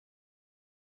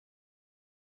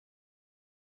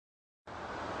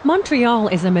Montreal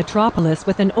is a metropolis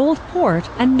with an old port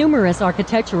and numerous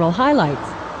architectural highlights.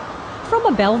 From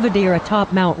a belvedere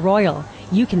atop Mount Royal,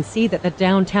 you can see that the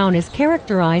downtown is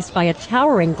characterized by a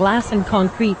towering glass and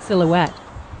concrete silhouette.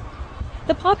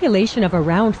 The population of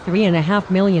around 3.5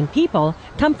 million people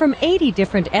come from 80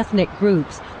 different ethnic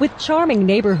groups, with charming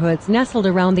neighborhoods nestled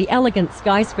around the elegant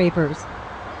skyscrapers.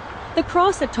 The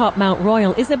cross atop Mount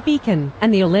Royal is a beacon,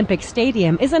 and the Olympic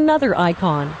Stadium is another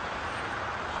icon.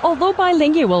 Although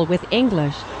bilingual with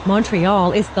English,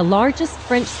 Montreal is the largest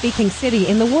French-speaking city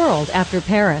in the world after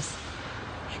Paris.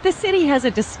 The city has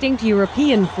a distinct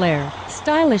European flair,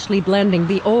 stylishly blending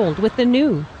the old with the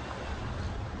new.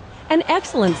 An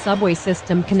excellent subway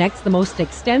system connects the most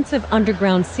extensive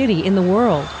underground city in the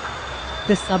world.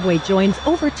 The subway joins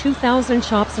over 2,000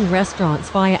 shops and restaurants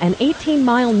via an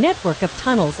 18-mile network of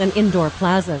tunnels and indoor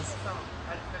plazas.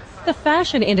 The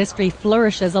fashion industry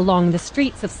flourishes along the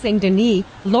streets of Saint-Denis,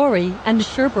 Laurier, and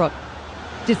Sherbrooke.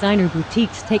 Designer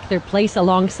boutiques take their place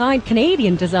alongside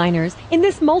Canadian designers in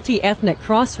this multi-ethnic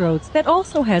crossroads that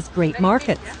also has great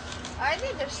markets. I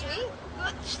think they're sweet.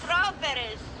 Good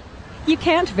strawberries. You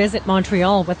can't visit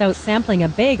Montreal without sampling a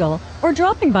bagel or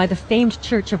dropping by the famed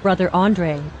Church of Brother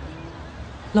Andre.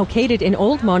 Located in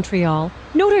Old Montreal,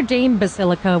 Notre Dame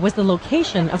Basilica was the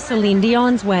location of Celine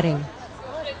Dion's wedding.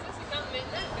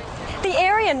 The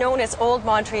area known as Old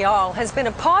Montreal has been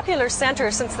a popular center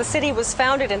since the city was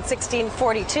founded in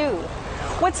 1642.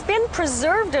 What's been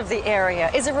preserved of the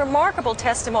area is a remarkable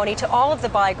testimony to all of the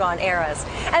bygone eras,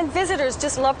 and visitors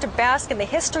just love to bask in the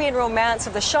history and romance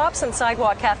of the shops and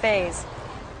sidewalk cafes.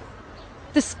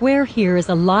 The square here is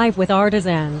alive with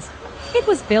artisans. It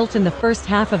was built in the first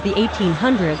half of the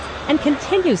 1800s and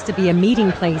continues to be a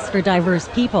meeting place for diverse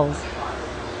peoples.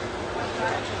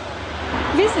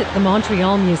 Visit the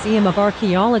Montreal Museum of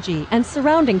Archaeology and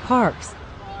surrounding parks.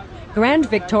 Grand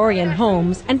Victorian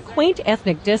homes and quaint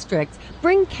ethnic districts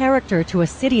bring character to a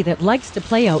city that likes to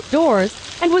play outdoors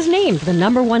and was named the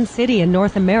 #1 city in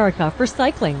North America for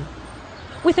cycling.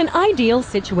 With an ideal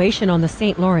situation on the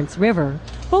St. Lawrence River,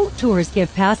 boat tours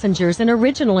give passengers an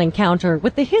original encounter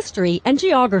with the history and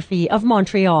geography of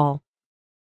Montreal.